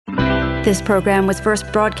This program was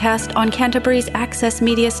first broadcast on Canterbury's access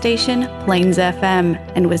media station, Plains FM,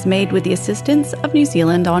 and was made with the assistance of New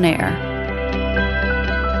Zealand On Air.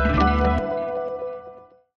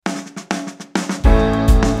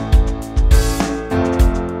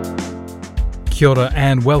 Kia ora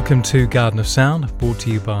and welcome to Garden of Sound, brought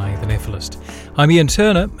to you by The Nephilist. I'm Ian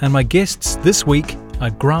Turner, and my guests this week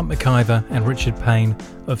are Grant McIver and Richard Payne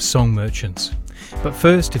of Song Merchants. But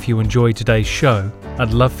first, if you enjoyed today's show,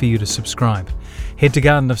 I'd love for you to subscribe. Head to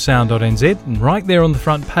gardenofsound.nz, and right there on the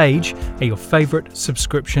front page are your favourite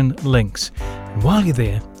subscription links. And while you're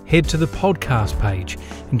there, head to the podcast page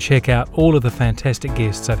and check out all of the fantastic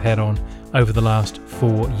guests I've had on over the last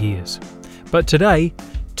 4 years. But today,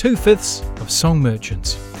 2/5 of Song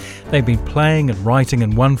Merchants. They've been playing and writing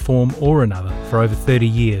in one form or another for over 30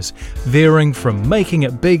 years, varying from making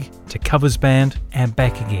it big to covers band and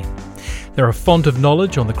back again. They're a font of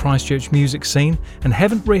knowledge on the Christchurch music scene and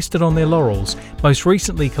haven't rested on their laurels, most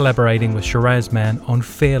recently collaborating with Shiraz Man on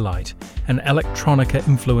Fairlight, an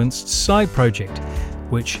electronica-influenced side project,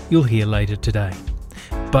 which you'll hear later today.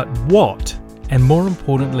 But what, and more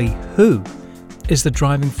importantly who, is the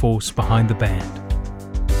driving force behind the band?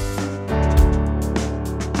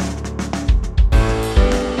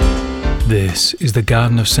 This is the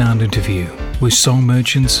Garden of Sound interview with Song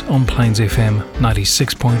Merchants on Plains FM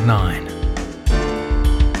 96.9.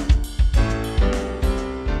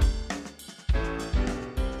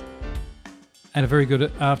 And a very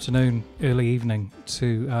good afternoon, early evening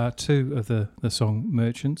to two of the Song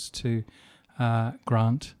Merchants, to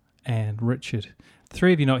Grant and Richard.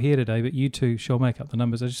 Three of you not here today, but you two shall make up the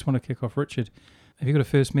numbers. I just want to kick off. Richard, have you got a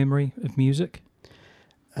first memory of music?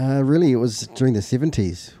 Really, it was during the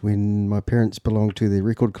 70s when my parents belonged to the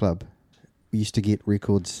record club. We used to get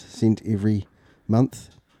records sent every month,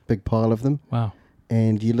 big pile of them. Wow.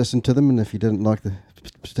 And you listened to them, and if you didn't like the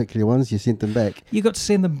particular ones, you sent them back. You got to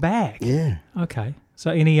send them back? Yeah. Okay.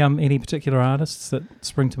 So any particular artists that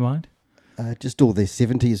spring to mind? Just all the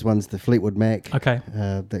 70s ones, the Fleetwood Mac. Okay.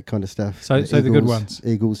 That kind of stuff. So the good ones?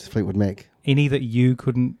 Eagles, Fleetwood Mac. Any that you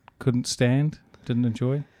couldn't stand, didn't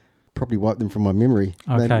enjoy? Probably wiped them from my memory.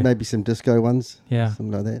 Okay. Maybe some disco ones. Yeah.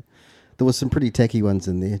 Something like that. There was some pretty tacky ones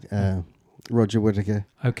in there. Roger Whittaker.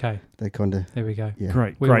 Okay. They kind of... There we go. Yeah.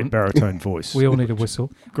 Great baritone voice. We all need a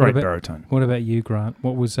whistle. Great baritone. What about you, Grant?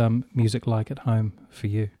 What was music like at home for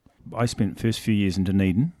you? I spent the first few years in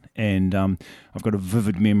Dunedin, and I've got a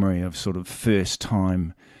vivid memory of sort of first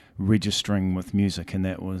time registering with music, and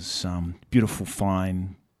that was beautiful,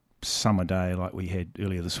 fine summer day like we had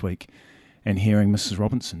earlier this week, and hearing Mrs.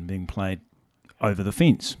 Robinson being played over the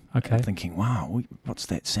fence. Okay. And thinking, wow, what's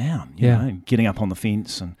that sound? Yeah. You know, getting up on the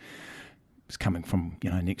fence, and it's coming from,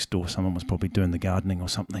 next door. Someone was probably doing the gardening or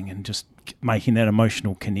something, and just making that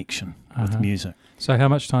emotional connection with music. So how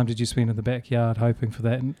much time did you spend in the backyard hoping for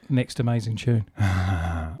that next amazing tune?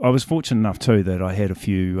 I was fortunate enough too that I had a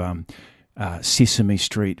few Sesame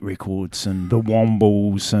Street records and the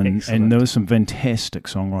Wombles, and there was some fantastic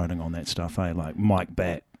songwriting on that stuff, like Mike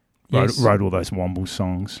Batt. Yes. Wrote all those Womble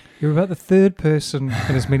songs. You're about the third person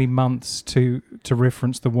in as many months to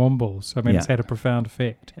reference the Wombles. I mean, It's had a profound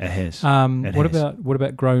effect. It has. What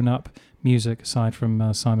about grown-up music aside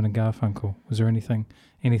from Simon and Garfunkel? Was there anything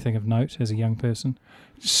of note as a young person?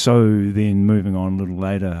 So then moving on a little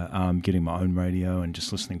later, getting my own radio and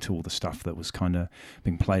just listening to all the stuff that was kind of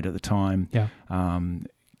being played at the time. Yeah.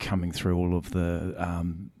 Coming through all of the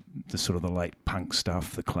sort of the late punk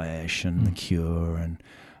stuff, The Clash and The Cure and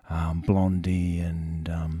Blondie and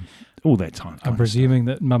all that time. I'm presuming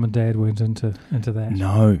that Mum and Dad weren't into that.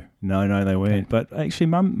 No, they weren't. But actually,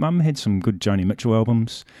 Mum had some good Joni Mitchell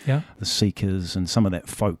albums. Yeah, The Seekers, and some of that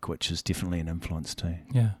folk, which is definitely an influence too.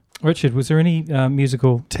 Yeah. Richard, was there any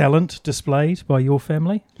musical talent displayed by your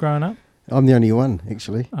family growing up? I'm the only one,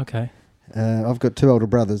 actually. Okay. I've got two older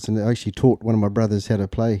brothers, and I actually taught one of my brothers how to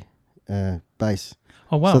play bass.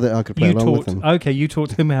 Oh, wow. So that I could play along with him. Okay, you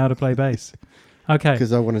taught him how to play bass. Okay.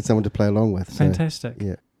 Because I wanted someone to play along with. Fantastic. So,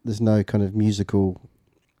 yeah. There's no kind of musical...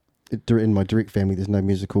 In my direct family, there's no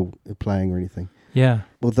musical playing or anything. Yeah.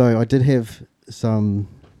 Although I did have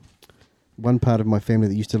one part of my family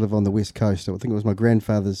that used to live on the West Coast. I think it was my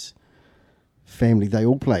grandfather's family. They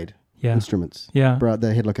all played instruments. Yeah.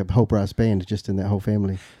 They had like a whole brass band just in that whole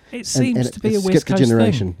family. It seems to be a West Coast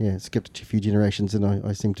generation. thing. Yeah, it skipped a few generations, and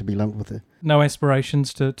I seem to be lumped with it. No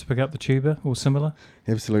aspirations to pick up the tuba or similar?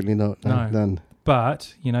 Absolutely not. No. None.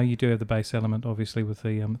 But you do have the bass element, obviously, with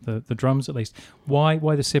the drums at least. Why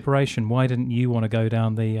the separation? Why didn't you want to go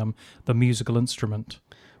down the musical instrument?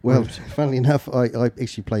 Well, route? funnily enough, I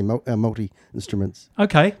actually play multi-instruments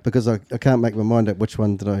Okay. because I can't make my mind up which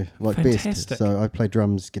one that I like best. Fantastic. So I play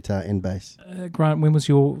drums, guitar and bass. Grant, when was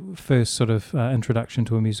your first sort of introduction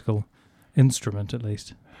to a musical instrument, at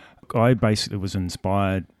least? I basically was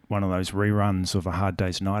inspired one of those reruns of A Hard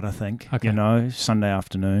Day's Night, I think. Okay. You know, Sunday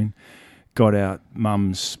afternoon, got out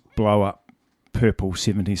Mum's blow-up purple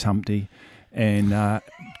 70s Humpty and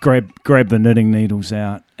grabbed the knitting needles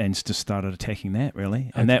out and just started attacking that,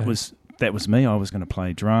 really. And Okay. that was me. I was going to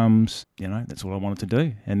play drums, you know, that's all I wanted to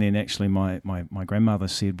do. And then actually my grandmother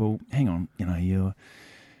said, well, hang on, you know,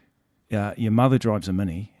 your mother drives a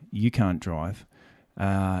Mini, you can't drive,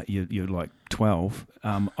 you're like 12,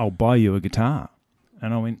 I'll buy you a guitar.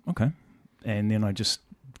 And I went, okay. And then I just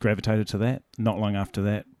gravitated to that. Not long after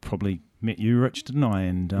that, probably met you, Rich, didn't I?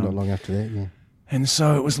 And Not long after that, yeah. and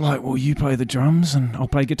so it was like, well, you play the drums and I'll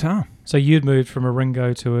play guitar. So you'd moved from a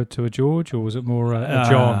Ringo to a George, or was it more a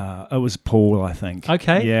John? It was Paul, I think.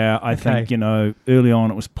 Okay. Yeah, I Okay. think, you know, early on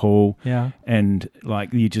it was Paul. Yeah. And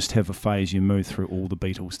like you just have a phase, you move through all the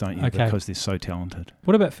Beatles, don't you? Okay. Because they're so talented.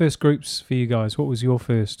 What about first groups for you guys? What was your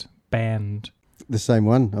first band? The same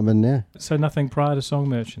one I'm in now. So nothing prior to Song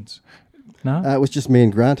Merchants? No? It was just me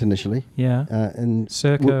and Grant initially. Yeah. And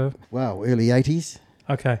Circa. early 80s.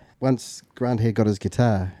 Okay. Once Grant had got his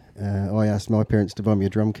guitar, I asked my parents to buy me a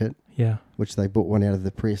drum kit, Yeah. which they bought one out of the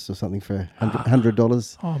press or something for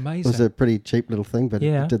 $100. Oh, It amazing. was a pretty cheap little thing, but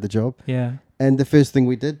Yeah. it did the job. Yeah. And the first thing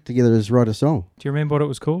we did together is write a song. Do you remember what it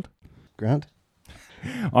was called? Grant?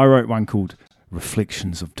 I wrote one called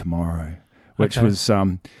Reflections of Tomorrow, which Okay. was,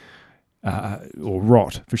 or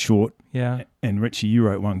ROT for short. Yeah. And Richie, you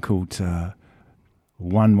wrote one called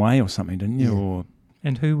One Way or something, didn't you? Yeah. Or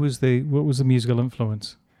And what was the musical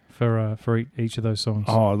influence for each of those songs?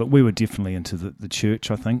 oh, look, we were definitely into the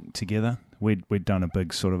church, I think, together. We'd done a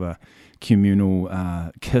big sort of a communal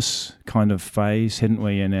Kiss kind of phase, hadn't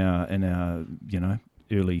we, in our you know,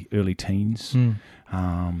 early teens. Hmm.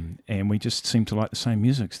 And we just seemed to like the same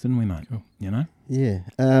music, didn't we, mate? Cool. You know? Yeah.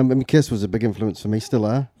 I mean, Kiss was a big influence for me, still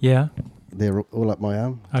are. Yeah. They're all up my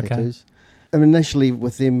arm, Okay. tattoos. I mean, initially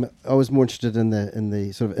with them, I was more interested in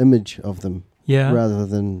the sort of image of them Yeah. rather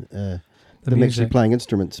than The them music. actually playing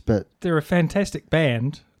instruments. But They're a fantastic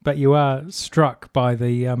band, but you are struck by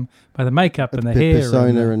the makeup and the hair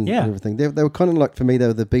persona and yeah. everything. They were kind of like, for me, they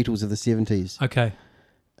were the Beatles of the 70s. Okay.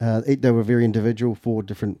 They were very individual, 4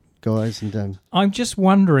 different guys. And I'm just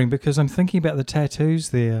wondering, because I'm thinking about the tattoos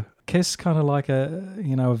there. Kiss kind of like a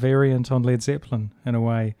variant on Led Zeppelin in a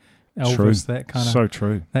way. Elvis, True. that kind of So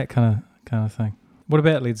true. that kind of thing. What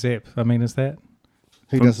about Led Zepp? I mean, is that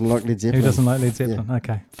who doesn't like Led Zeppelin? who doesn't like Led Zeppelin?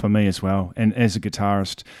 Okay. For me as well. And as a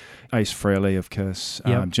guitarist, Ace Frehley of Kiss,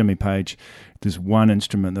 Yep. Jimmy Page, there's one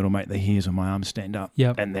instrument that'll make the hairs on my arms stand up.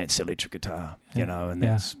 Yep. And that's electric guitar, Yeah. you know, and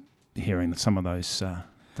Yeah. that's hearing some of those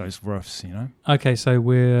riffs, you know. Okay, so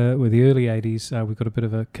we're the early '80s. We've got a bit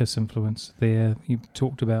of a Kiss influence there. You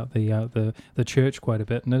talked about the Church quite a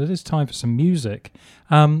bit, and it is time for some music.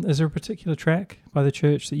 Is there a particular track by the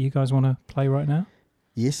Church that you guys want to play right now?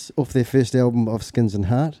 Yes, off their first album of Skins and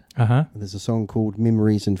Heart. There's a song called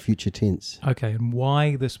Memories in Future Tense. Okay, and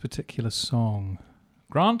why this particular song,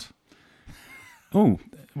 Grant? Oh,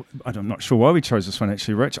 I'm not sure why we chose this one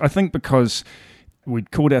actually, Rich. I think because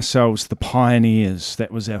we'd called ourselves the Pioneers.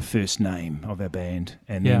 That was our first name of our band.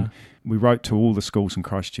 And Yeah. then we wrote to all the schools in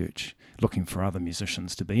Christchurch looking for other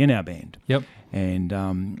musicians to be in our band. Yep.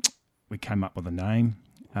 And we came up with a name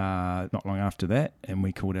not long after that, and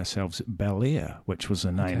we called ourselves Bel Air, which was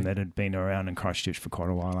a name Okay. that had been around in Christchurch for quite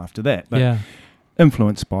a while after that. But Yeah.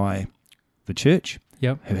 influenced by the Church,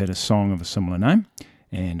 Yep. who had a song of a similar name,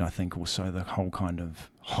 and I think also the whole kind of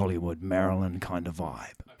Hollywood, Maryland kind of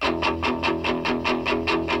vibe.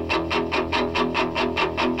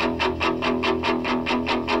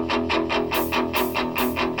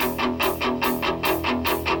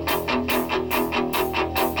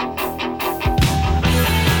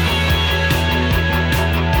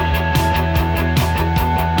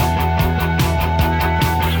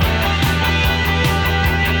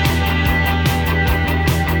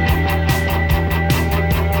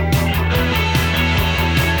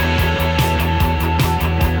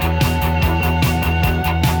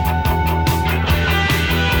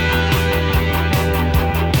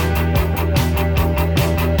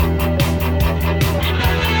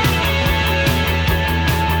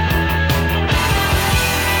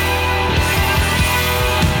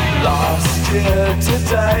 Last year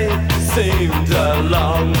today seemed a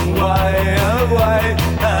long way away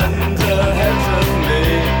and ahead of me.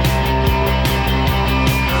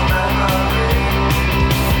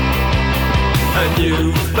 A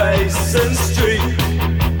new face and street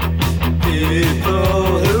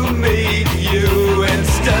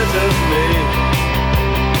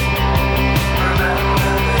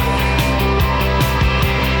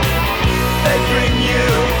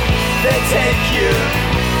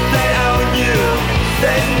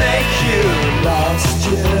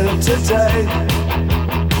today.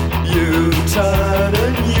 You turn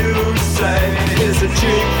and you say, here's a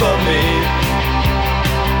dream for me.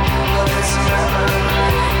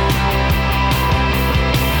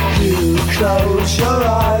 You close your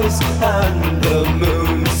eyes and the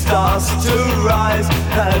moon starts to rise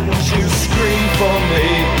and you scream for me.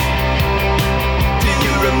 Do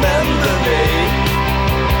you remember me?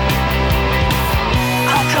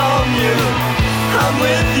 I'll calm you, I'm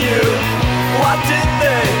with you. What did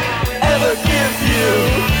they ever give you?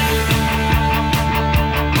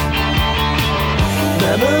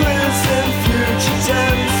 Memories in future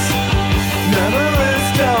tense. Memories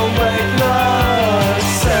don't make much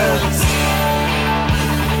sense.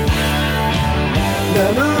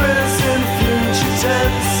 Memories in future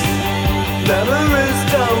tense. Memories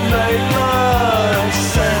don't make much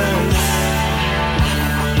sense.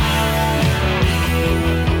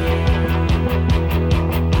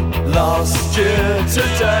 Last year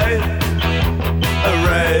today, a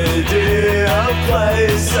radio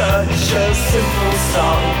plays such a simple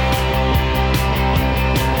song.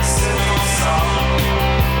 Simple song.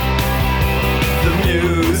 The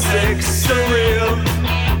music's surreal,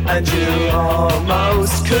 and you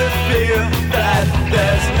almost could feel that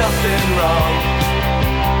there's nothing wrong,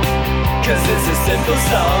 'cause it's a simple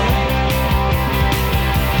song.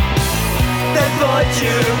 They bought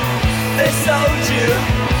you, they sold you,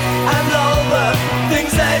 and all the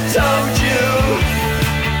things they told you.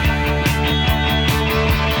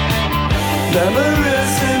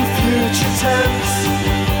 Memories in future tense.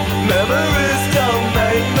 Memories don't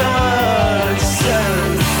make much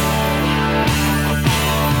sense.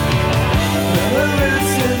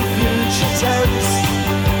 Memories in future tense.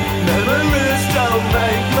 Memories don't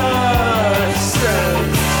make much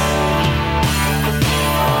sense.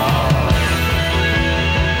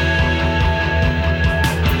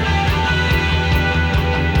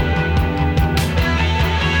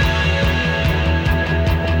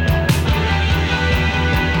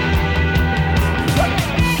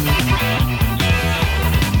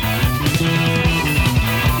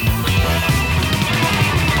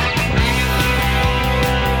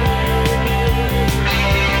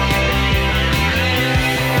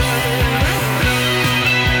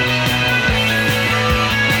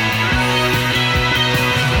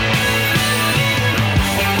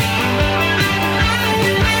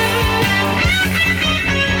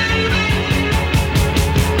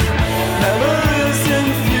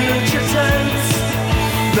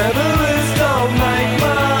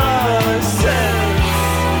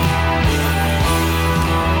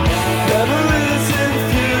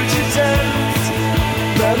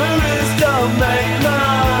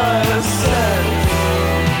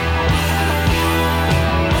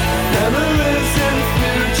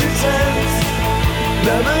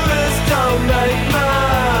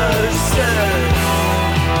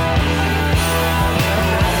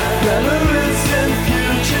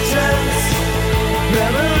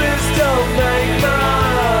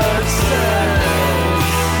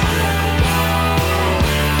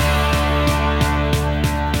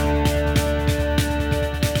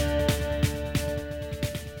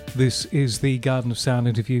 This is the Garden of Sound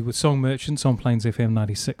interview with Song Merchants on Plains FM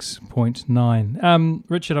 96.9.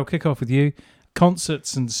 Richard, I'll kick off with you.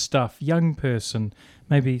 Concerts and stuff, young person,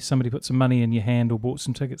 maybe somebody put some money in your hand or bought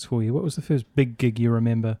some tickets for you. What was the first big gig you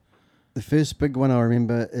remember? The first big one I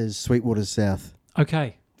remember is Sweetwater South.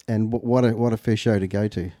 Okay. And what a first show to go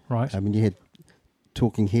to. Right. I mean, you had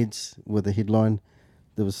Talking Heads with a headline.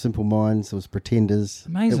 There was Simple Minds. There was Pretenders.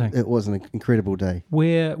 Amazing. It was an incredible day.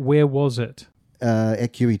 Where was it?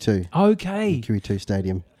 At QE2. Okay. QE2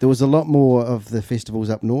 Stadium. There was a lot more of the festivals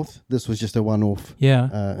up north. This was just a one-off.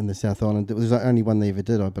 Yeah. In the South Island. It was the only one they ever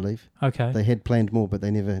did, I believe. Okay. They had planned more, but they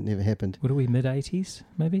never happened. What are we, mid-80s,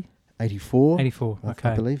 maybe? 84. 84, okay.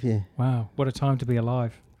 I believe, yeah. Wow, what a time to be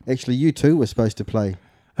alive. Actually, U2 were supposed to play.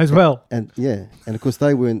 As well? And of course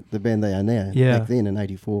they weren't the band they are now. Yeah. Back then in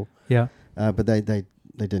 84. Yeah. But they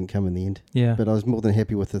didn't come in the end. Yeah. But I was more than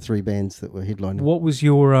happy with the three bands that were headlining. What was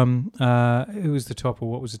your, who was the top or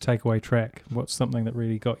what was the takeaway track? What's something that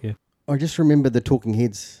really got you? I just remember the Talking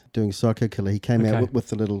Heads doing Psycho Killer. He came Okay. out with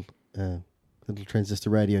the little transistor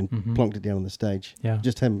radio and plonked it down on the stage. Yeah.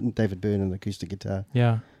 Just him, David Byrne, and acoustic guitar.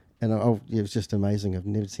 Yeah. And it was just amazing. I've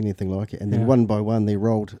never seen anything like it. And then Yeah. one by one, they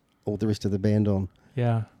rolled all the rest of the band on.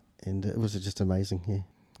 Yeah. And it was just amazing, yeah.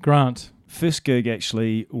 Grant. First gig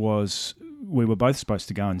actually was, we were both supposed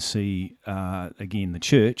to go and see, again, The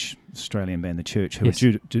Church, Australian band The Church, who Yes.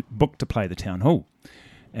 were booked to play the Town Hall.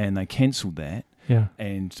 And they cancelled that, Yeah.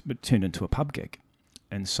 and it turned into a pub gig.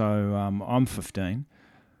 And so I'm 15,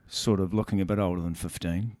 sort of looking a bit older than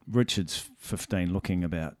 15. Richard's 15, looking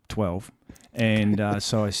about 12. And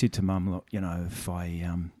so I said to Mum, look, if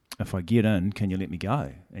I get in, can you let me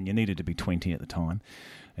go? And you needed to be 20 at the time.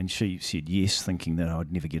 And she said yes, thinking that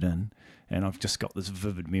I'd never get in. And I've just got this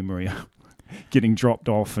vivid memory of getting dropped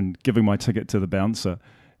off and giving my ticket to the bouncer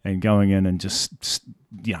and going in and just,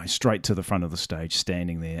 straight to the front of the stage,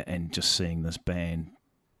 standing there and just seeing this band.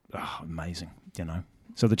 Oh, amazing,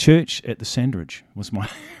 So the church at the Sandridge was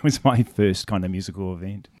my first kind of musical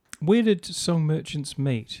event. Where did Song Merchants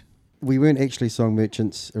meet? We weren't actually Song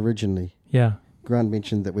Merchants originally. Yeah. Grant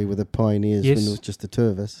mentioned that we were the pioneers Yes. when there was just the two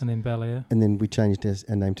of us. And then Bel-Air. And then we changed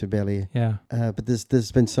our name to Bel-Air. Yeah. But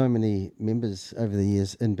there's been so many members over the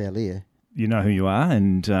years in Bel-Air. You know who you are,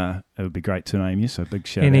 and it would be great to name you, so big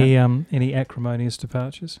shout Any out. any acrimonious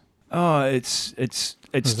departures? Oh, it's Or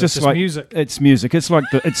is just it like music. It's music. It's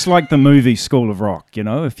like the movie School of Rock,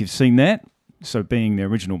 if you've seen that. So being the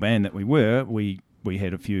original band that we were, we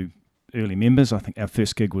had a few early members. I think our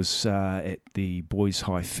first gig was at the Boys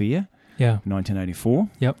High Fair. Yeah. 1984.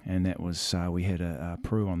 Yep. And that was, we had a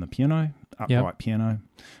Prue on the piano, upright piano,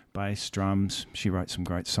 bass, drums. She wrote some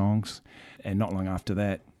great songs. And not long after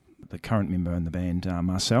that, the current member in the band,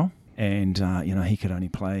 Marcel, and, he could only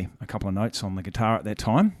play a couple of notes on the guitar at that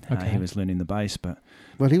time. Okay. He was learning the bass, but...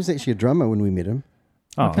 Well, he was actually a drummer when we met him.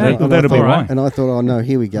 Oh, Okay. that'll be thought, why. And I thought, oh no,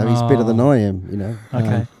 here we go. He's better than I am,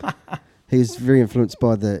 Okay. He was very influenced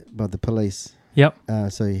by the Police. Yep.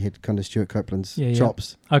 So he had kind of Stuart Copeland's Yeah.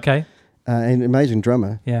 chops. Okay. An amazing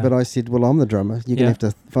drummer. Yeah. But I said, well, I'm the drummer. You're going to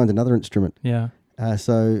have to find another instrument. Yeah.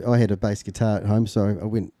 So I had a bass guitar at home, so I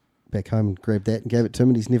went back home and grabbed that and gave it to him,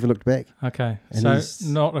 and he's never looked back. Okay. And So he's-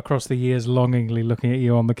 not across the years longingly looking at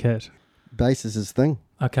you on the kit. Bass is his thing.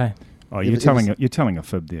 Okay. Oh, It you're was- telling a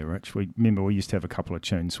fib there, Rich. We used to have a couple of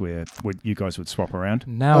tunes where you guys would swap around.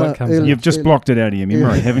 Now it comes early- up. You've just blocked it out of your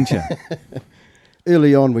memory, haven't you?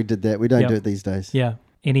 Early on, we did that. We don't Yep. do it these days. Yeah.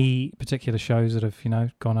 Any particular shows that have,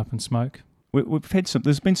 gone up in smoke? We've had some.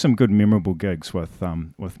 There's been some good memorable gigs with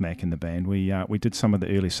Mac and the band. We did some of the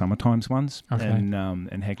early Summertimes ones Okay.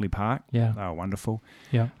 in Hagley Park. Yeah. They were wonderful.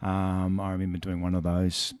 Yeah. I remember doing one of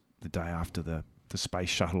those the day after the space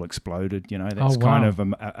shuttle exploded. That's Oh, wow. kind of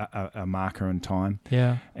a marker in time.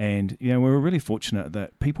 Yeah. And we were really fortunate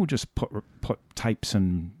that people just put tapes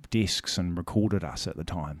in desks and recorded us at the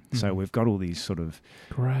time. So we've got all these sort of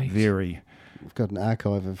Great. very We've got an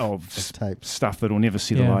archive of tapes. stuff that'll never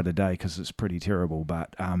see the Yeah. light of day because it's pretty terrible,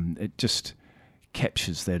 but it just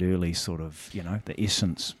captures that early sort of, the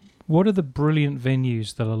essence. What are the brilliant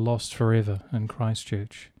venues that are lost forever in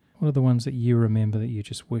Christchurch? What are the ones that you remember that you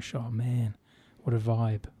just wish, oh man, what a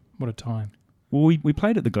vibe, what a time? Well, we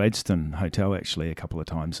played at the Gladstone Hotel actually a couple of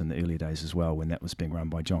times in the early days as well when that was being run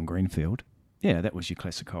by John Greenfield. Yeah, that was your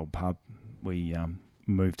classic old pub. We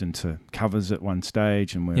moved into covers at one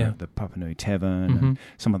stage and we were at the Papanui Tavern and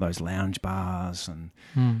some of those lounge bars and,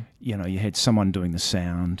 you had someone doing the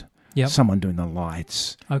sound, someone doing the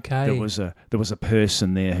lights. Okay. There was a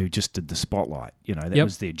person there who just did the spotlight. That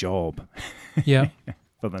was their job Yeah.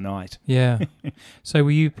 for the night. Yeah. So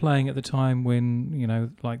were you playing at the time when,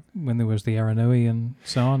 when there was the Aranui and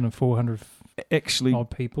so on and 400 Actually, odd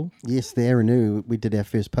people? Yes, the Aranui. We did our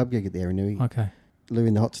first pub gig at the Aranui. Okay. Louie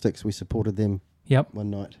and the Hot Sticks, we supported them Yep. one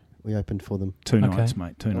night. We opened for them. 2 Okay. nights,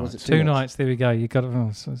 mate. 2 Oh, was nights. it Two nights, there we go. You got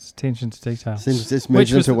it's attention to detail. Seems this Which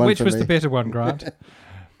merged was, into one which for was me. the better one, Grant?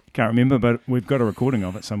 Can't remember, but we've got a recording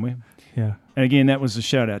of it somewhere. Yeah. And again, that was a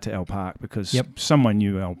shout out to Al Park because Yep. someone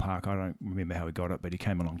knew Al Park. I don't remember how he got it, but he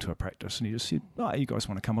came along to a practice and he just said, "Oh, you guys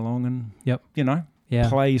want to come along and Yeah.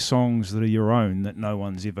 play songs that are your own that no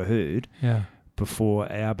one's ever heard Yeah.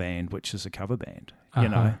 before our band, which is a cover band."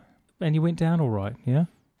 Uh-huh. And you went down all right, yeah?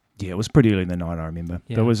 Yeah, it was pretty early in the night. I remember.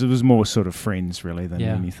 Yeah. It was more sort of friends really than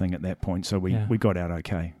Yeah. anything at that point. So we Yeah. got out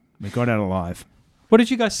okay. We got out alive. What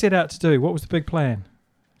did you guys set out to do? What was the big plan?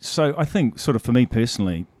 So I think sort of for me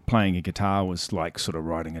personally, playing a guitar was like sort of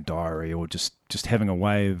writing a diary or just having a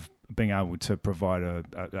way of being able to provide a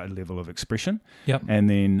level of expression. Yep. And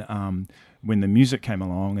then when the music came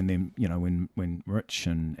along and then, when Rich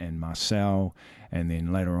and Marcel and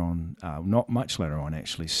then later on, not much later on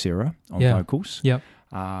actually, Sarah on Yeah. vocals. Yep.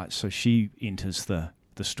 So she enters the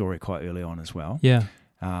story quite early on as well. Yeah.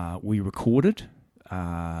 We recorded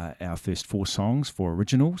our first 4 songs, 4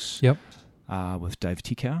 originals. Yep. With Dave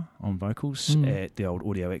Tikau on vocals at the old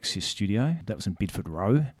Audio Access studio. That was in Bedford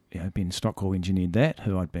Row. Ben Stockwell engineered that,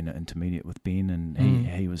 who I'd been at intermediate with Ben, and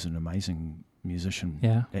he was an amazing musician,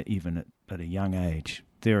 Yeah. even at a young age,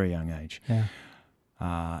 very young age. Yeah.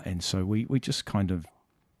 And so we just kind of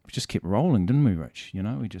we just kept rolling, didn't we, Rich? You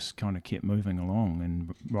know, we just kind of kept moving along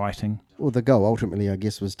and writing. Well, the goal ultimately, I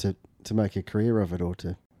guess, was to make a career of it, or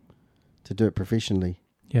to do it professionally.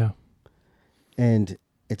 Yeah. And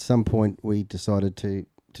at some point, we decided to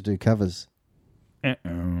do covers.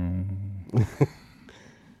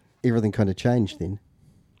 Everything kind of changed then,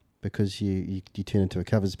 because you turn into a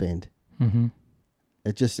covers band. Mm-hmm.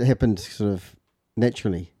 It just happened sort of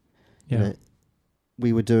naturally. Yeah. You know,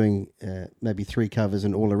 we were doing maybe 3 covers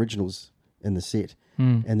and all originals in the set.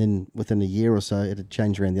 Mm. And then within a year or so, it had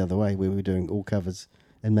changed around the other way, where we were doing all covers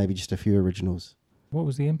and maybe just a few originals. What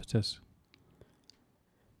was the impetus?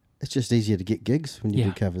 It's just easier to get gigs when you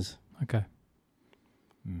do covers. Okay.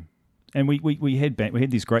 Mm. And we had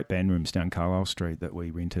these great band rooms down Carlisle Street that we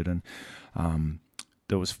rented, and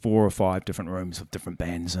there was 4 or 5 different rooms of different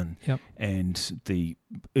bands, and the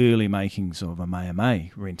early makings of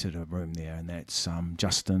May rented a room there, and that's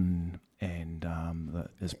Justin and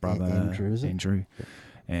his brother Andrew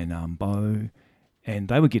and Bo, and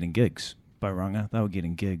they were getting gigs. Bo Runga, they were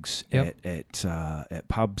getting gigs at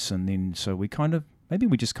pubs, and then so we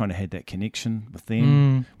just kind of had that connection with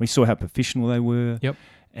them. We saw how professional they were. Yep.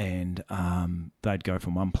 And they'd go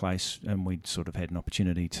from one place, and we'd sort of had an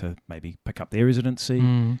opportunity to maybe pick up their residency,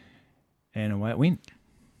 and away it went.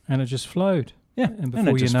 And it just flowed. Yeah, and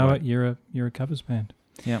before you know it, you're a covers band.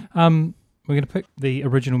 Yeah. We're going to pick the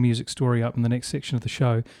original music story up in the next section of the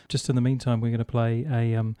show. Just in the meantime, we're going to play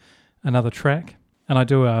another track, and I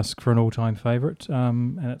do ask for an all-time favourite,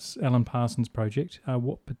 and it's Alan Parsons Project.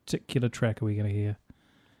 What particular track are we going to hear?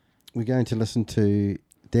 We're going to listen to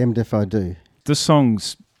Damned If I Do. This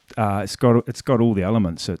song's it's got all the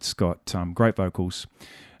elements. It's got great vocals.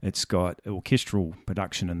 It's got orchestral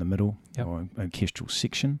production in the middle, or orchestral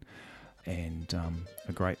section, and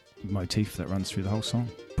a great motif that runs through the whole song.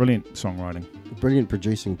 Brilliant songwriting. Brilliant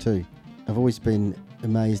producing too. I've always been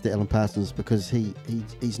amazed at Alan Parsons, because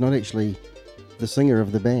he's not actually the singer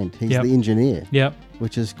of the band. He's the engineer. Yep.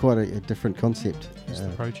 Which is quite a different concept. It's the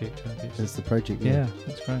project. It's the project. Yeah,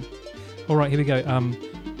 that's great. All right, here we go.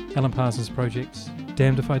 Alan Parsons Project,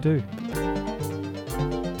 Damned If I Do.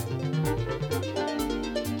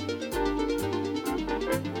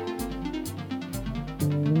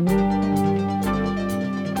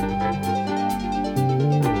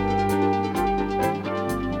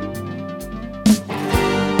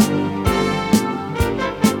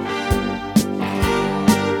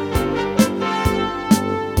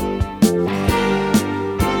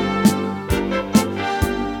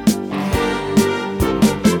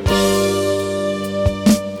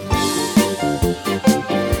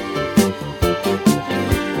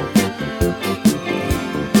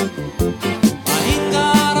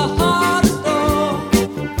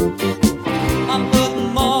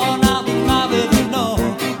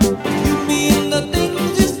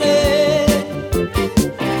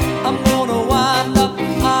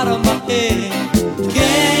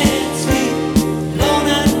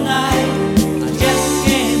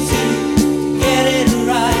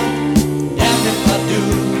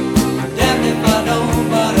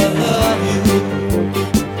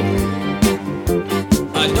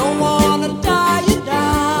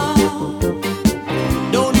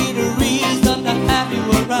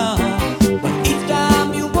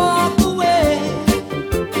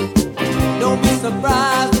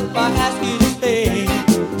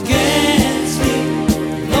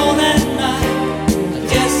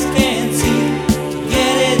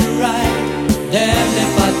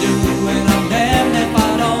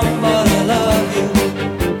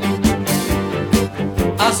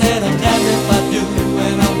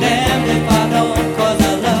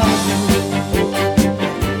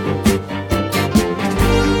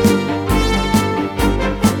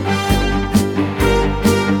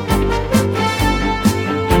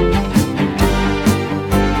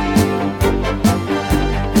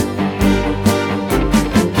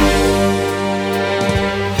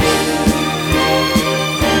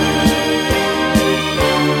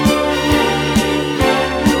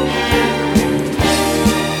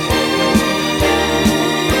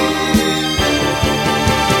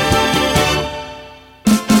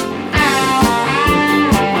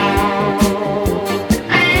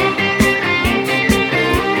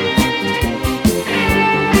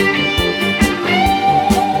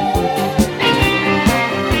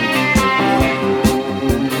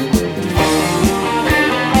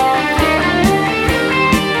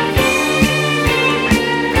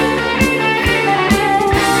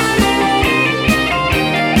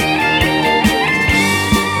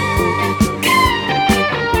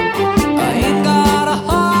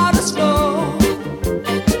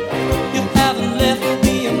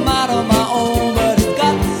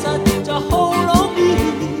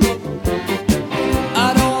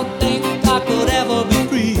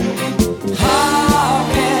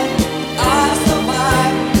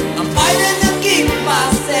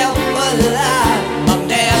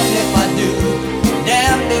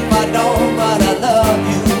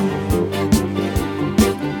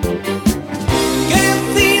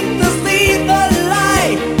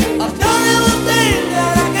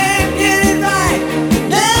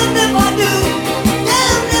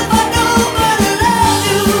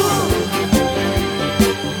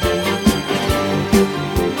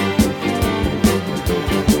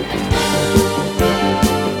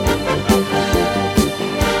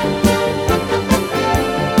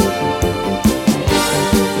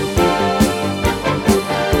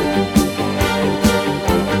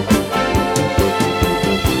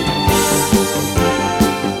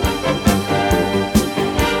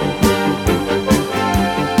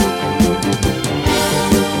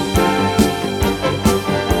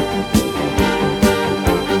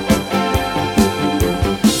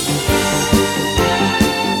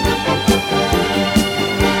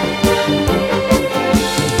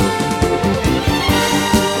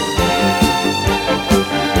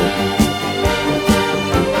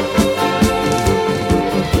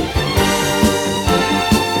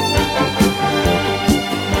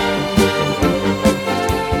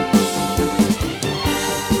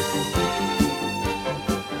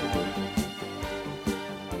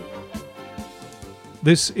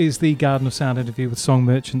 This is the Garden of Sound interview with Song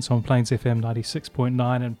Merchants on Plains FM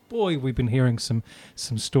 96.9, and boy, we've been hearing some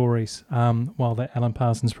stories while that Alan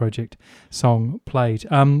Parsons Project song played.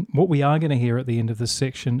 What we are going to hear at the end of this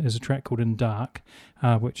section is a track called In Dark,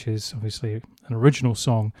 which is obviously an original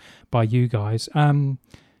song by you guys. When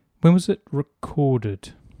was it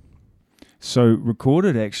recorded? So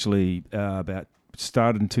recorded actually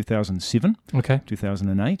started in 2007, Okay.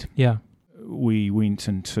 2008. Yeah. We went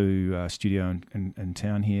into a studio in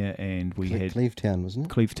town here, and we had Cleavetown, wasn't it?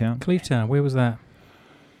 Cleavetown. Cleavetown, where was that?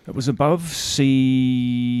 It was above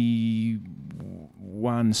C1,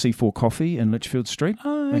 C4 Coffee in Litchfield Street.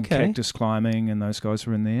 Oh, And okay. Cactus Climbing, and those guys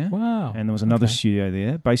were in there. Wow. And there was another Okay. studio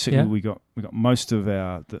there. Basically, Yeah. we got most of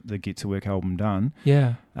the Get to Work album done,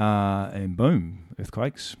 Yeah. and boom,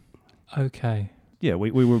 Earthquakes. Okay. Yeah, we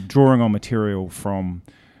were drawing on material from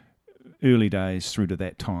early days through to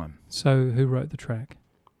that time. So who wrote the track?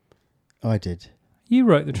 I did. You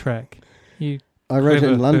wrote the track. You I wrote it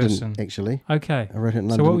Clever in London, person. actually. okay? I wrote it in So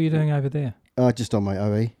London. what were you doing over there? Just on my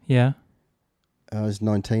OE. Yeah. I was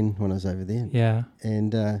 19 when I was over there. Yeah.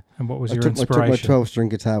 And And what was I your took my inspiration? 12-string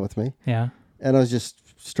guitar with me. Yeah. And I was just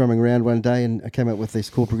strumming around one day, and I came up with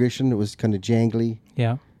this chord progression. It was kind of jangly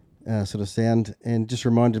Yeah. sort of sound, and just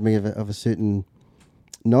reminded me of a certain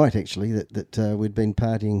night, actually, that we'd been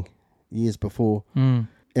partying years before.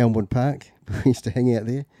 Elmwood Park. We used to hang out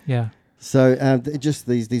there. Yeah. So just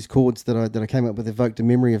these chords that I came up with evoked a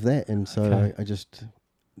memory of that, and so Okay. I just,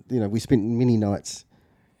 we spent many nights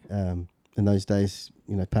in those days,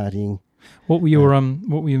 partying. What were your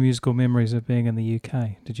musical memories of being in the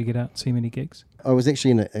UK? Did you get out and see many gigs? I was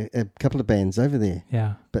actually in a couple of bands over there,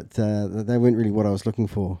 Yeah. but they weren't really what I was looking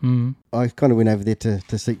for. Mm. I kind of went over there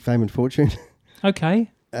to seek fame and fortune.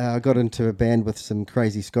 Okay. I got into a band with some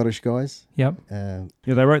crazy Scottish guys. Yep. Yeah,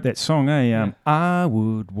 they wrote that song, I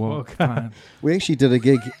would walk. Fine. We actually did a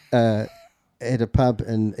gig at a pub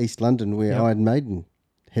in East London where Yep. Iron Maiden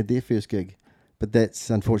had their first gig, but that's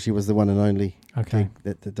unfortunately was the one and only Okay.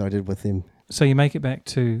 gig that I did with them. So you make it back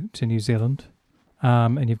to New Zealand,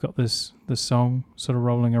 and you've got this song sort of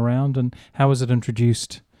rolling around. And how was it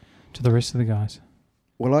introduced to the rest of the guys?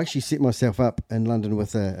 Well, I actually set myself up in London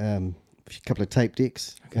with a couple of tape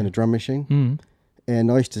decks and a drum machine, and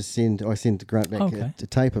I used to send Grant back Okay. a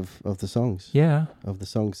tape of the songs. Yeah. Of the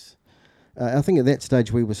songs. I think at that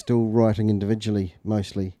stage we were still writing individually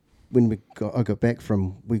mostly. When we got back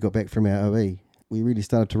from our OE, we really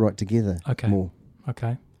started to write together more,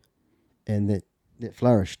 Okay. and that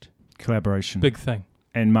flourished. Collaboration. Big thing.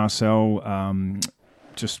 And Marcel,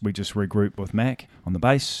 we just regrouped with Mac on the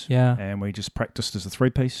bass. Yeah. And we just practiced as a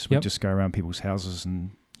three-piece. We Yep. just go around people's houses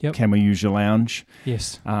and Yep. can we use your lounge?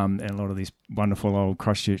 Yes. And a lot of these wonderful old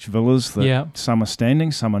Christchurch villas that Yeah. some are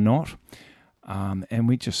standing, some are not. And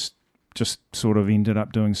we just sort of ended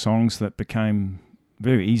up doing songs that became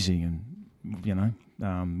very easy and,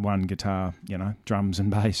 one guitar, drums and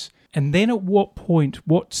bass. And then at what point?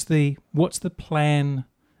 What's the plan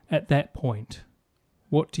at that point?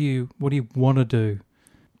 What do you want to do?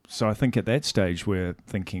 So I think at that stage we're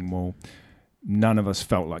thinking, well, none of us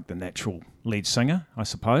felt like the natural lead singer, I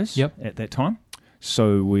suppose, at that time.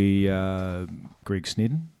 So we, Greg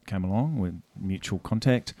Snedden came along with mutual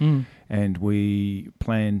contact, and we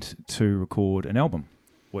planned to record an album,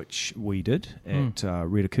 which we did at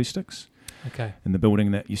Red Acoustics. Okay. In the building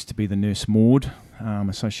that used to be the Nurse Maud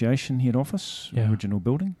Association head office, original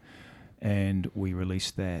building. And we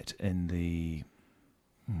released that in the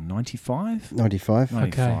 95? 95.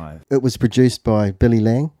 95. It was produced by Billy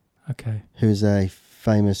Lang, Okay. who's a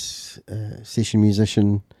famous session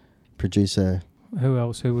musician, producer. Who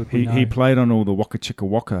else? Who would we know? He played on all the Waka Chicka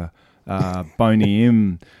Waka Boney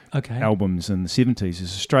M Okay. albums in the 70s.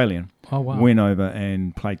 He's Australian. Oh wow. Went over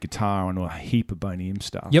and played guitar on a heap of Boney M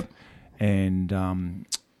stuff. Yep. And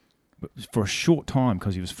for a short time,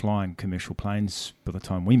 because he was flying commercial planes by the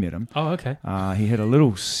time we met him, Oh okay. he had a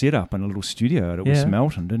little setup and a little studio at West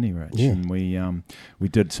Melton, didn't he, Rich? Yeah. And we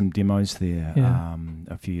did some demos there Yeah.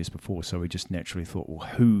 a few years before, so we just naturally thought, well,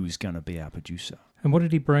 who's going to be our producer? And what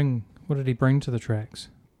did he bring? What did he bring to the tracks?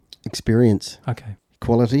 Experience, Okay.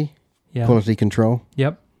 quality, Yeah. quality control.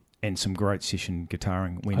 Yep. And some great session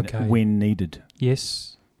guitaring Okay. when needed.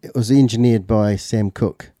 Yes. It was engineered by Sam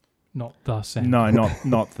Cooke. Not the Sam. No,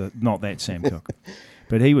 not that Sam Cooke.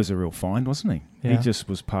 But he was a real find, wasn't he? Yeah. He just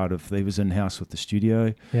was he was in-house with the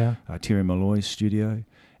studio, Yeah. Terry Malloy's studio,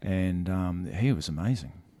 and he was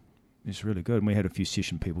amazing. He was really good. And we had a few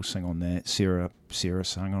session people sing on that. Sarah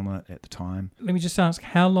sang on it at the time. Let me just ask,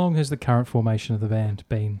 how long has the current formation of the band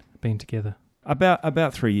been together?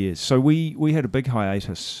 About 3 years. So we had a big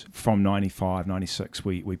hiatus from 95, 96.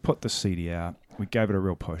 We put the CD out. we gave it a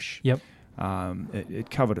real push. Yep. It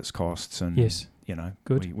covered its costs, and Yes.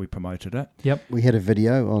 Good. We promoted it. Yep. We had a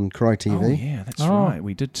video on Cry TV. Oh yeah, that's right.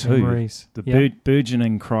 We did too. Memories. The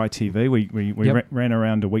burgeoning Cry TV. We Yep. ran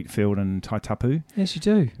around to Wheatfield and Taitapu, Yes, you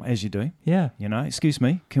do. as you do. Yeah. Excuse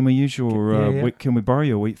me, can we use your? Can we borrow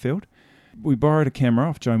your Wheatfield? We borrowed a camera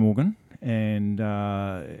off Joe Morgan, and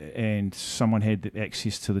someone had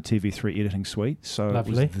access to the TV3 editing suite, so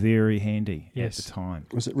Lovely. it was very handy Yes. at the time.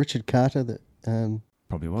 Was it Richard Carter that?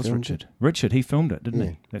 Probably was Filmed Richard. Richard, he filmed it, didn't Yeah.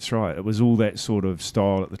 he? That's right. It was all that sort of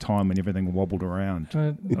style at the time when everything wobbled around.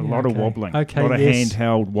 A lot of wobbling. Okay, a lot of yes.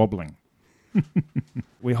 handheld wobbling.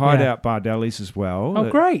 We hired Yeah. out Bardelli's as well. Oh, a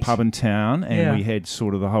great. Pub in town, and Yeah. we had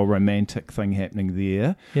sort of the whole romantic thing happening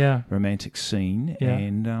there, Yeah. romantic scene, Yeah.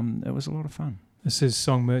 and it was a lot of fun. This is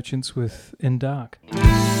Song Merchants with In Dark.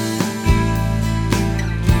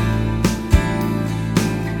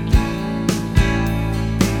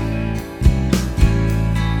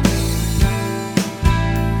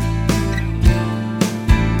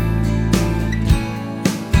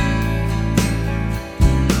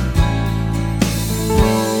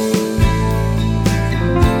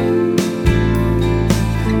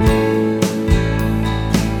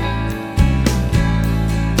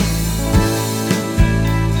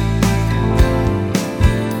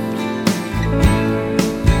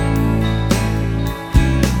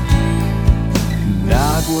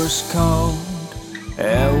 Night was cold,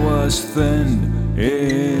 air was thin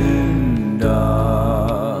and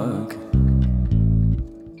dark.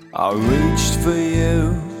 I reached for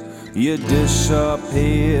you, you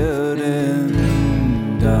disappeared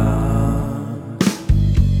in dark.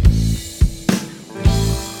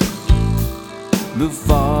 The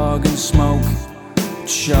fog and smoke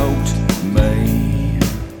choked me.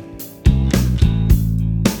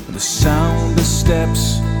 The sound of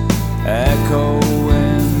steps echo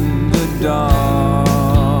in the dark.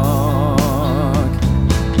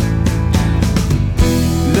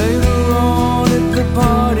 Later on at the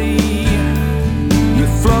party, you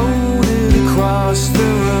floated across the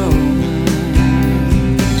room.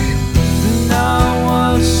 And I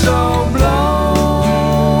was so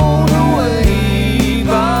blown away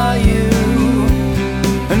by you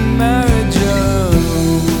and married you.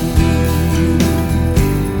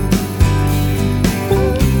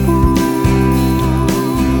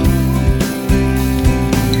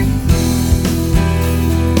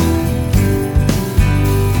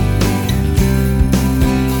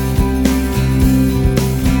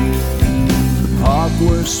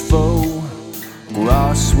 Was full,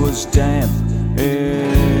 grass was damp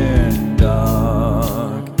and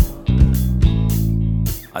dark.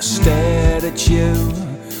 I stared at you,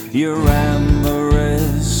 your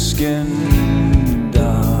amorous skin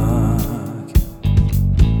dark.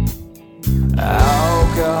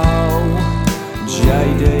 Alcohol,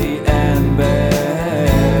 JD and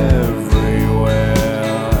everywhere.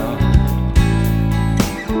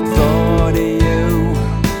 Thought of you,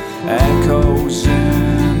 echoes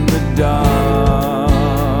in the dark.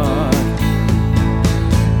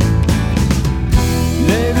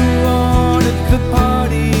 Later on at the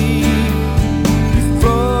party, you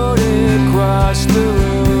floated across the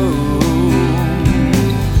room.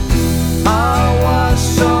 I was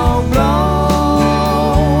so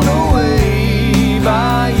blown away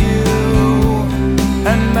by you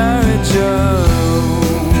and married you.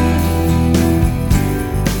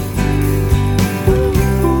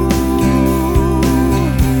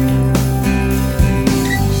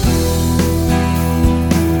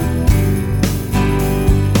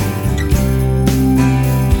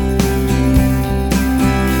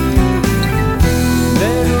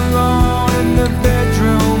 Later on in the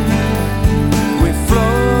bedroom, we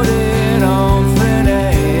floated on thin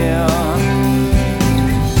air,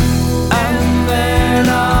 and then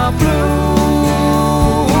I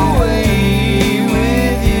blew away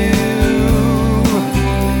with you,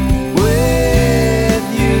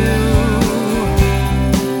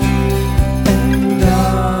 in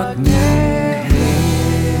darkness.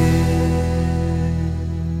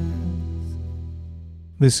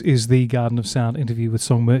 This is the Garden of Sound interview with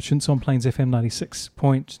Song Merchants on Plains FM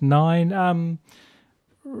 96.9.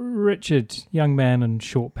 Richard, young man in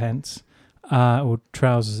short pants, or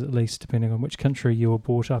trousers at least, depending on which country you were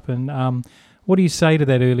brought up in. What do you say to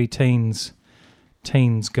that early teens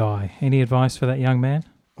guy? Any advice for that young man?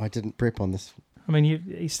 I didn't prep on this. I mean,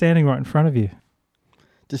 he's standing right in front of you.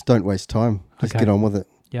 Just don't waste time. Just Okay. get on with it.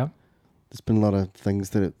 Yeah. There's been a lot of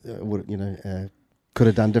things that it would could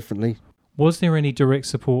have done differently. Was there any direct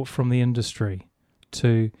support from the industry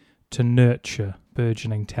to nurture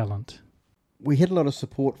burgeoning talent? We had a lot of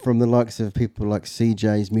support from the likes of people like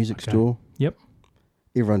CJ's Music Okay. Store. Yep.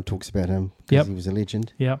 everyone talks about him because Yep. he was a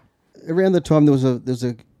legend. Yeah. Around the time there was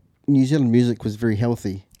a New Zealand music was very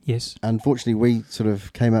healthy. Yes. Unfortunately, we sort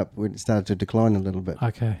of came up when it started to decline a little bit,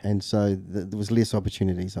 Okay. and so there was less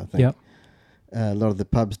opportunities. I think. Yep. A lot of the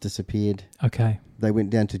pubs disappeared. Okay. They went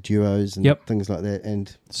down to duos and Yep. things like that,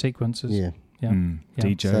 and Sequences. yeah. Yeah. Yeah.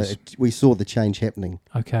 DJs. So we saw the change happening.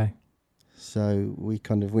 Okay. So we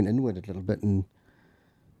kind of went inward a little bit and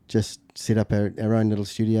just set up our own little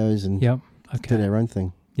studios and Yep. Okay. did our own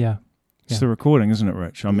thing. Yeah. It's Yeah. the recording, isn't it,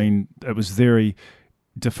 Rich? I mean, it was very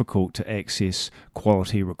difficult to access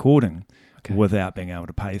quality recording Okay. without being able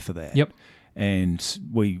to pay for that. Yep. And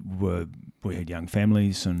we had young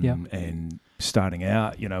families and Yep. and starting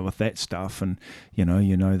out, with that stuff, and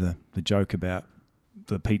the joke about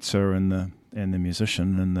the pizza and the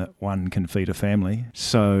musician, and that one can feed a family.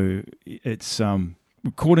 So it's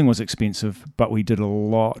recording was expensive, but we did a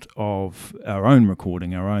lot of our own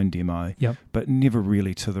recording, our own demo, Yep. but never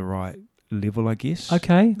really to the right level, I guess,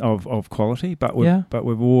 Okay. of quality. But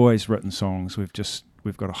we've always written songs.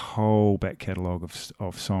 We've got a whole back catalogue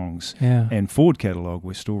of songs, Yeah. and forward catalogue.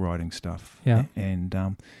 We're still writing stuff. Yeah. And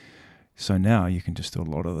so now you can just do a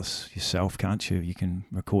lot of this yourself, can't you? You can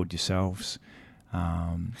record yourselves.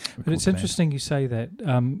 But it's interesting you say that.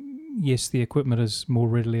 Yes, the equipment is more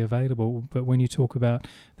readily available, but when you talk about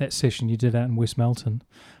that session you did out in West Melton,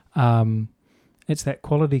 it's that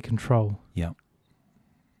quality control. Yeah.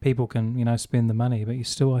 People can, spend the money, but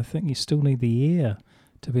I think you still need the ear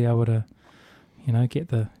to be able to, get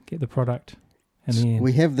the product in the end.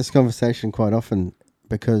 We have this conversation quite often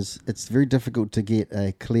because it's very difficult to get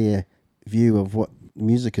a clear view of what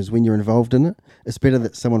music is when you're involved in it. It's better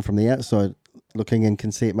that someone from the outside looking in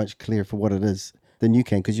can see it much clearer for what it is than you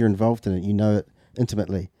can, because you're involved in it. You know it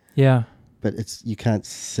intimately. Yeah. But you can't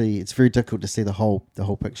see. It's very difficult to see the whole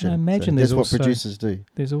picture. I imagine that's there's what also producers do.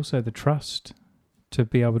 There's also the trust to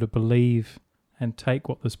be able to believe and take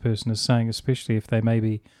what this person is saying, especially if they may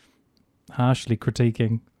be harshly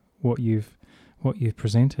critiquing what you've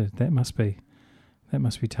presented. That must be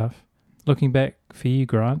tough. Looking back for you,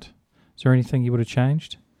 Grant, is there anything you would have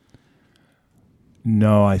changed?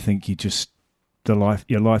 No, I think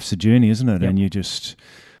your life's a journey, isn't it? Yep. And you just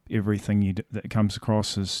everything that comes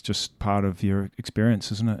across is just part of your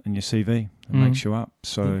experience, isn't it? And your CV, it makes you up.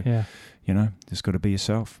 So Yeah. just got to be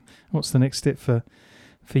yourself. What's the next step for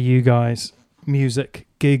you guys? Music,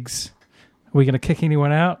 gigs. Are we going to kick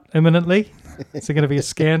anyone out imminently? Is there going to be a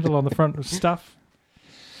scandal on the front of stuff?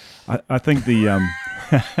 I think the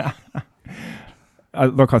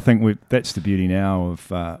look. I think that's the beauty now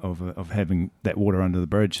of having that water under the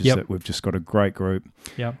bridge is Yep. that we've just got a great group.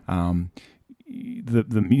 Yeah.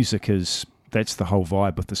 The music that's the whole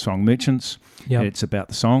vibe with the Song Merchants. Yeah. It's about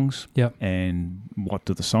the songs. Yep. And what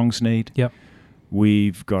do the songs need? Yep.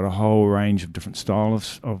 We've got a whole range of different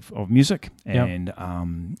styles of music and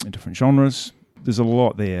different genres. There's a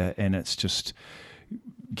lot there, and it's just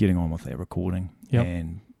getting on with that recording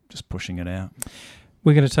and just pushing it out.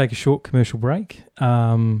 We're going to take a short commercial break.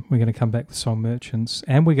 We're going to come back with Song Merchants,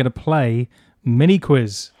 and we're going to play Mini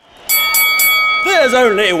Quiz. There's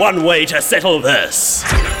only one way to settle this.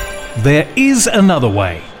 There is another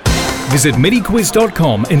way. Visit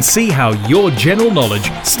MiniQuiz.com and see how your general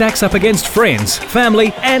knowledge stacks up against friends,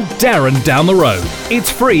 family, and Darren down the road. It's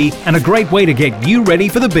free and a great way to get you ready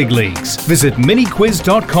for the big leagues. Visit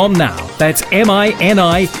MiniQuiz.com now. That's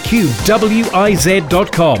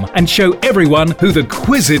MiniQuiz.com and show everyone who the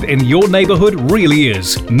Quizit in your neighborhood really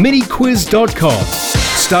is. MiniQuiz.com.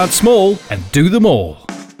 Start small and do them all.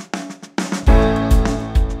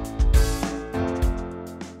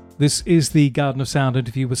 This is the Garden of Sound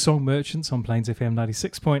interview with Song Merchants on Plains FM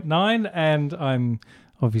 96.9, and I'm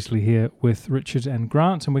obviously here with Richard and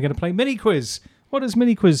Grant, and we're going to play Mini Quiz. What is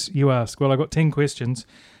Mini Quiz, you ask? Well, I've got 10 questions.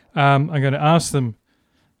 I'm going to ask them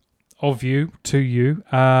of you, to you,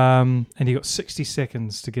 and you've got 60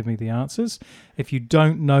 seconds to give me the answers. If you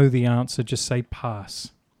don't know the answer, just say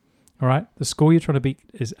pass. All right? The score you're trying to beat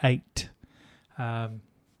is 8.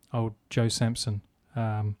 Old Joe Sampson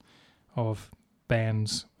of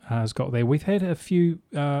bands has got there. We've had a few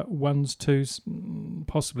 1s, 2s,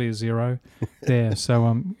 possibly a 0 there.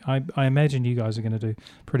 So I imagine you guys are going to do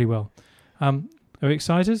pretty well. Are we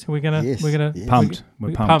excited? Are we going to? Yes, We're going to yes. Pumped.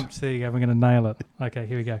 We're pumped. There you go. We're going to nail it. Okay,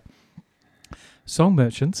 here we go. Song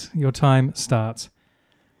Merchants, your time starts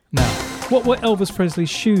now. What were Elvis Presley's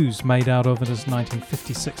shoes made out of in his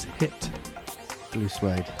 1956 hit? Blue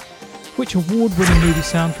suede. Which award-winning movie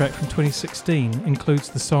soundtrack from 2016 includes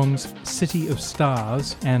the songs City of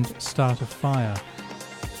Stars and Start a Fire?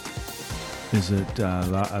 Is it La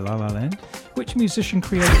La Land? Which musician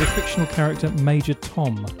created the fictional character Major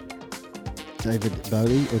Tom? David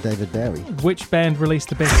Bowie or David Bowie? Which band released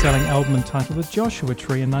the best-selling album entitled The Joshua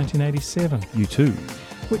Tree in 1987? U2.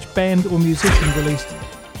 Which band or musician released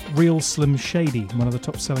Real Slim Shady, one of the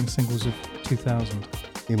top-selling singles of 2000?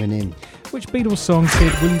 Eminem. Which Beatles song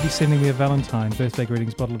said, "Will you be sending me a Valentine, birthday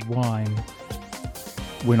greetings, bottle of wine"?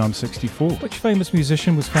 When I'm 64. Which famous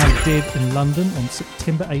musician was found dead in London on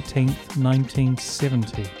September 18th,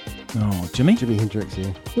 1970? Oh, Jimi Hendrix,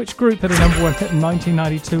 yeah. Which group had a number one hit in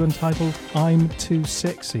 1992 entitled I'm Too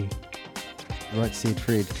Sexy? Right said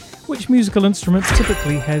Fred. Which musical instrument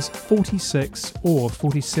typically has 46 or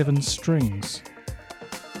 47 strings?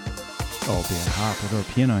 Oh, be a harp or a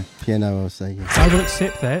piano. Piano, I'll say, yeah. I will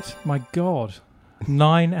accept that. My God.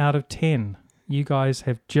 9 out of 10. You guys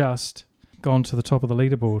have just gone to the top of the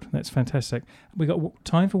leaderboard. That's fantastic. We got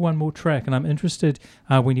time for one more track, and I'm interested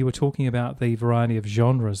when you were talking about the variety of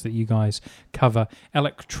genres that you guys cover.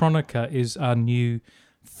 Electronica is our new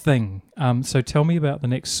thing. So tell me about the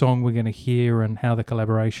next song we're going to hear and how the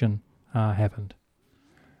collaboration happened.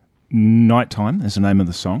 Nighttime is the name of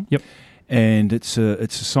the song. Yep. And it's a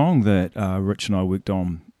song that Rich and I worked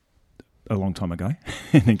on a long time ago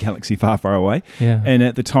in a galaxy far, far away. Yeah. And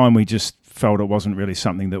at the time we just felt it wasn't really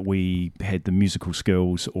something that we had the musical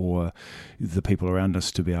skills or the people around us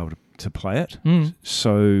to be able to play it.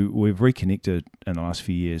 So we've reconnected in the last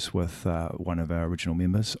few years with one of our original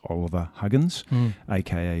members, Oliver Huggins,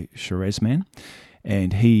 aka Shirazman,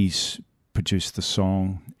 and he's produced the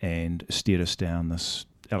song and steered us down this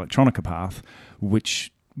electronica path,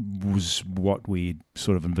 which was what we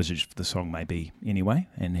sort of envisaged the song may be anyway,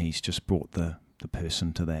 and he's just brought the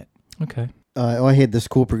person to that. Okay. I had this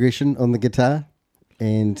chord progression on the guitar,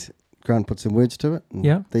 and Grant put some words to it. And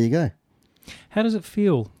Yeah. there you go. How does it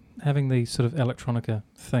feel having the sort of electronica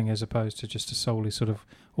thing as opposed to just a solely sort of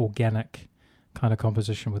organic kind of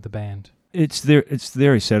composition with the band? It's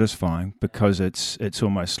very satisfying because it's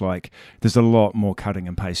almost like there's a lot more cutting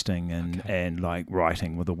and pasting and like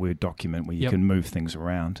writing with a Word document where you can move things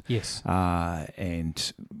around. Yes.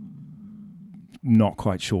 And not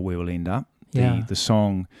quite sure where we'll end up. Yeah. The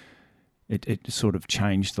song, it sort of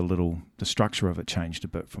changed the structure of it changed a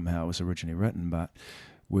bit from how it was originally written, but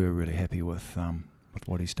we're really happy with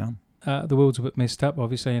what he's done. The world's a bit messed up,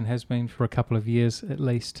 obviously, and has been for a couple of years at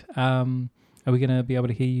least. Are we going to be able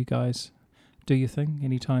to hear you guys do your thing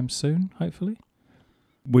anytime soon, hopefully?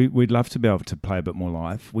 We'd love to be able to play a bit more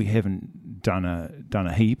live. We haven't done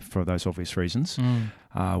a heap for those obvious reasons.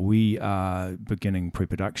 We are beginning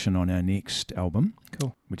pre-production on our next album.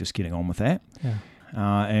 Cool. We're just getting on with that. Yeah.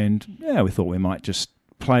 And we thought we might just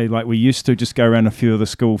play like we used to, just go around a few of the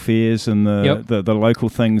school fairs and the local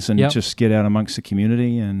things and just get out amongst the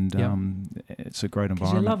community. And it's a great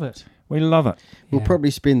environment. You love it. We love it. We'll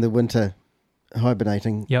probably spend the winter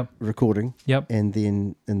hibernating, recording, and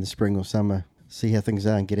then in the spring or summer see how things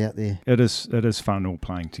are and get out there. It is fun all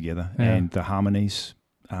playing together, and the harmonies.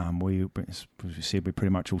 As we said, we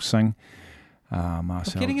pretty much all sing. I'm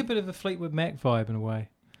getting a bit of a Fleetwood Mac vibe in a way.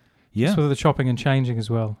 Yeah, sort of the chopping and changing as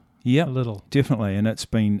well. Yeah, a little, definitely, and it's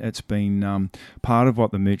been part of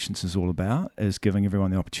what the Merchants is all about, is giving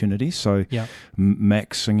everyone the opportunity. So,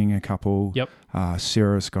 Mac's singing a couple. Yep.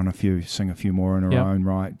 Sarah's gone sing a few more in her own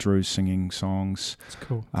right. Drew's singing songs. That's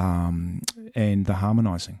cool. And the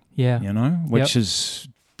harmonising. Yeah. Which is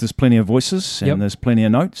there's plenty of voices and there's plenty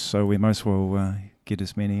of notes, so we might as well get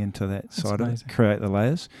as many into that side of it. Create the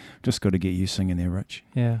layers. Just got to get you singing there, Rich.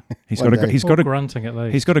 Yeah. He's got grunting at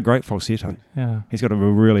least. He's got a great falsetto. Yeah. He's got a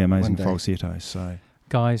really amazing falsetto. So,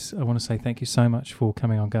 guys, I want to say thank you so much for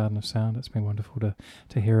coming on Garden of Sound. It's been wonderful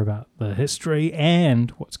to hear about the history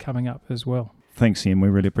and what's coming up as well. Thanks, Ian. We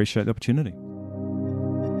really appreciate the opportunity.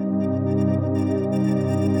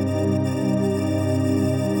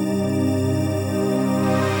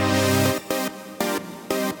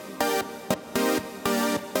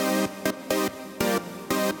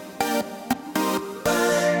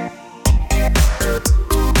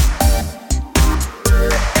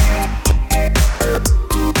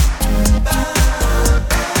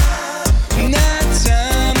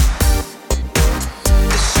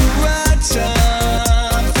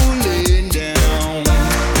 Time for laying down.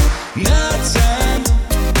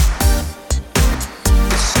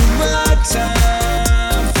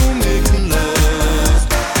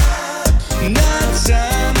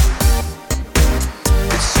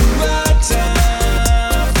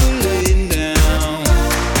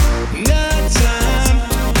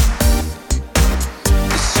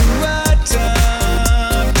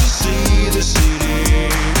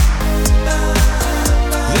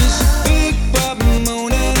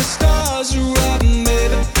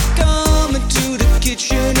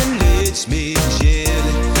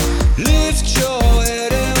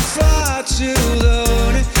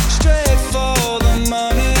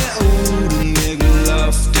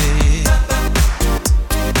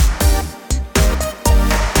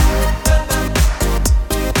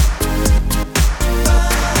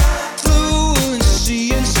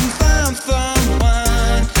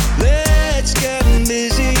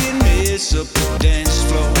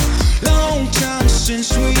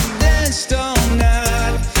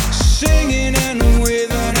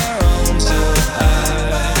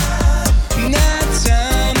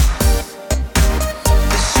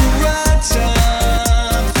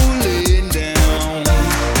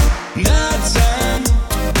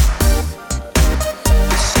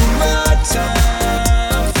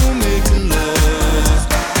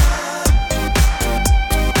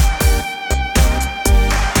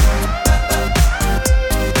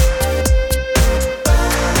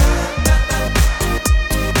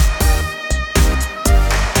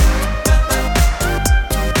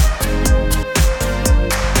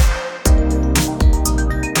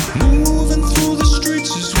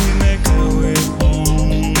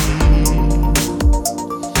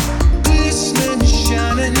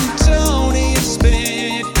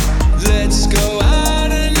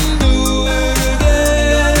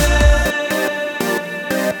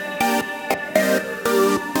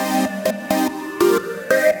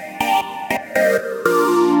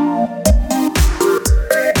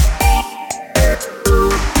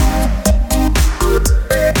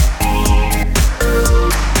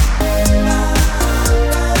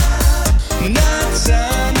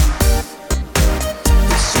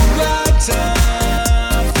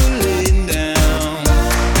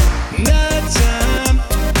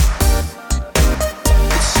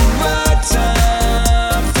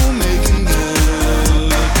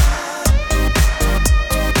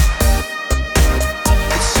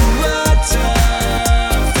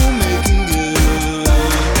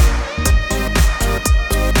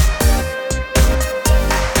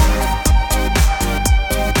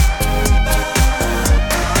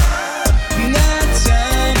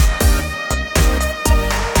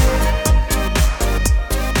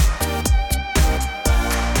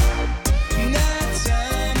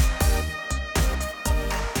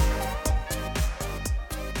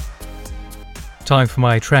 Time for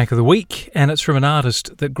my track of the week, and it's from an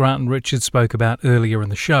artist that Grant and Richard spoke about earlier in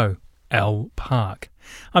the show, Al Park.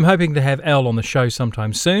 I'm hoping to have Al on the show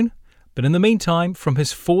sometime soon, but in the meantime, from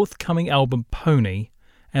his forthcoming album Pony,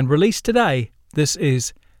 and released today, this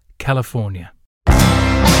is California.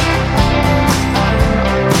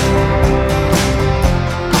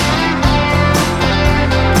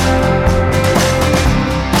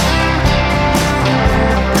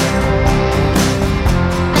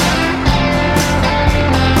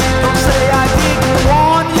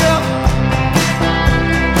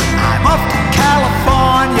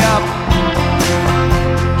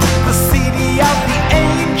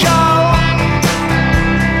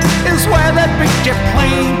 Picture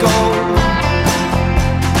plane go.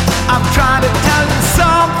 I'm trying to tell you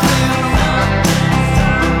something,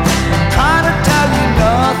 trying to tell you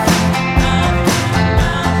nothing,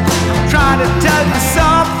 trying to tell you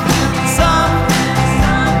something,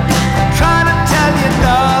 trying to tell you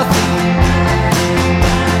nothing.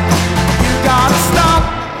 You gotta stop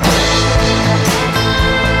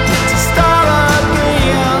to start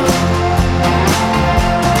again.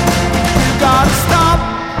 You gotta stop.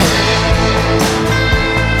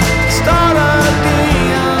 Start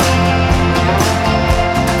again.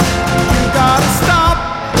 You gotta stop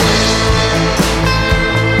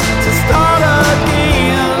to start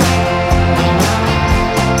again.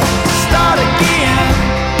 Start again.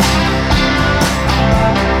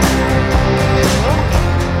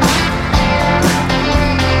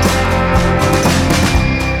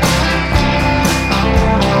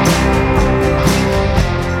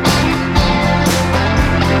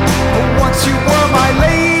 Once you were my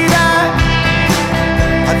lady,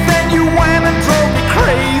 then you went and drove me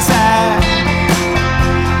crazy.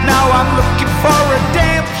 Now I'm looking for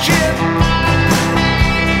redemption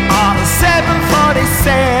on a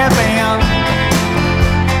 747.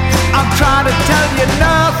 I'm trying to tell you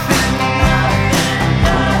nothing,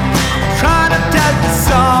 I'm trying to tell you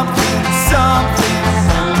something.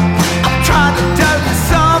 I'm trying to tell you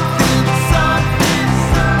something,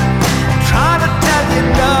 I'm trying to tell you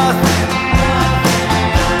nothing.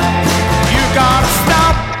 You gotta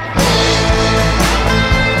stop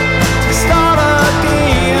to start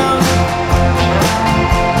again.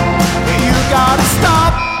 You gotta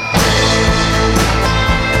stop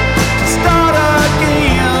to start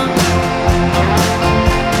again.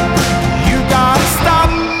 You gotta stop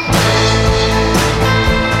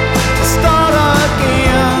to start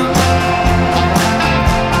again.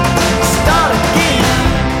 Start again.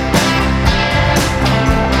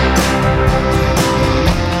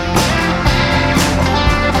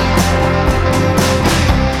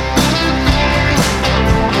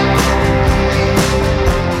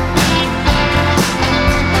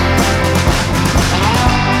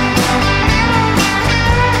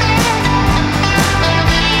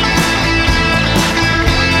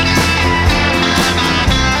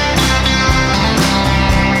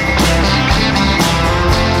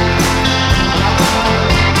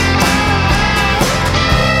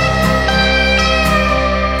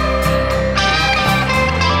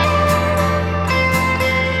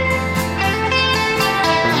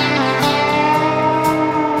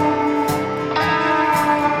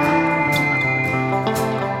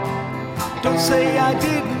 Don't say I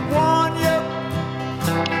didn't warn you.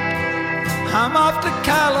 I'm off to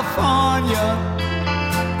California,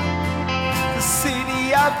 the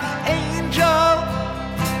city of the angel,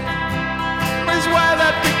 is where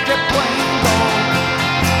that picture plane goes.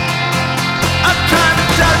 I'm trying to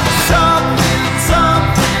tell you something,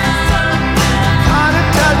 trying to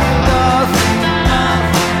tell you nothing,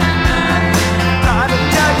 trying to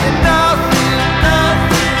tell you nothing.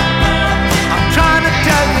 I'm trying to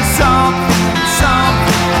tell you something.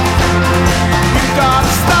 You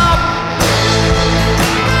gotta stop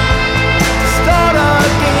to start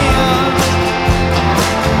again.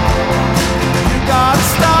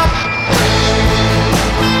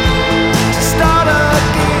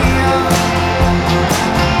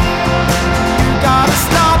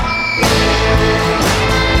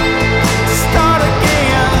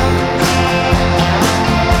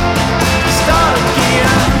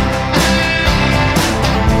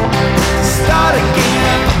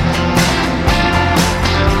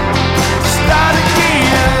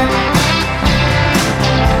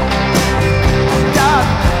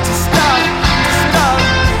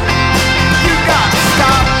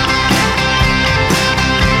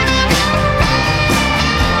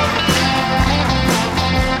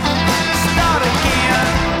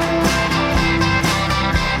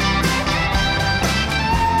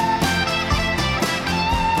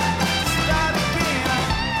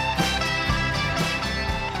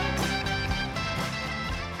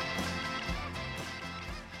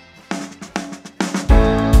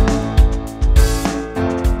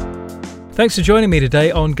 Thanks for joining me today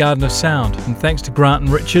on Garden of Sound, and thanks to Grant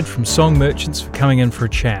and Richard from Song Merchants for coming in for a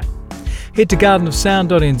chat. Head to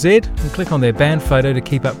gardenofsound.nz and click on their band photo to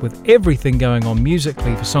keep up with everything going on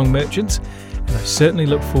musically for Song Merchants, and I certainly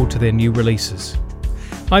look forward to their new releases.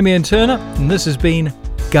 I'm Ian Turner, and this has been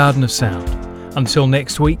Garden of Sound. Until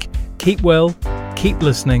next week, keep well, keep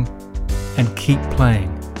listening, and keep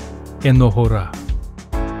playing. E no hora.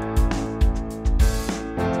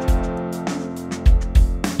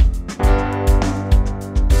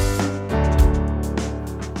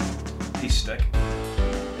 He's stick.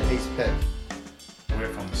 And he's pick. We're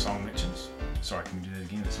from the Song Merchants. Sorry, can we do that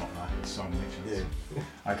again? It's not like it's Song Merchants.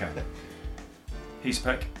 Yeah. Okay. He's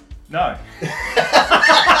pick. No.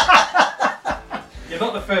 You're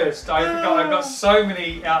not the first. I forgot. I've got so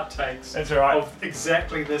many outtakes. That's all right. Of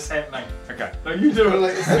exactly this happening. Okay. No, you do it.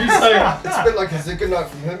 Like, You say it. It's a bit like it's a good night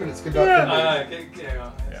from him and it's a good night from me.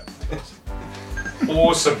 I know.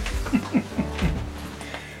 Awesome.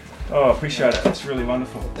 Oh, appreciate it. That's really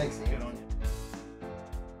wonderful. Thanks, Ian. Good on you.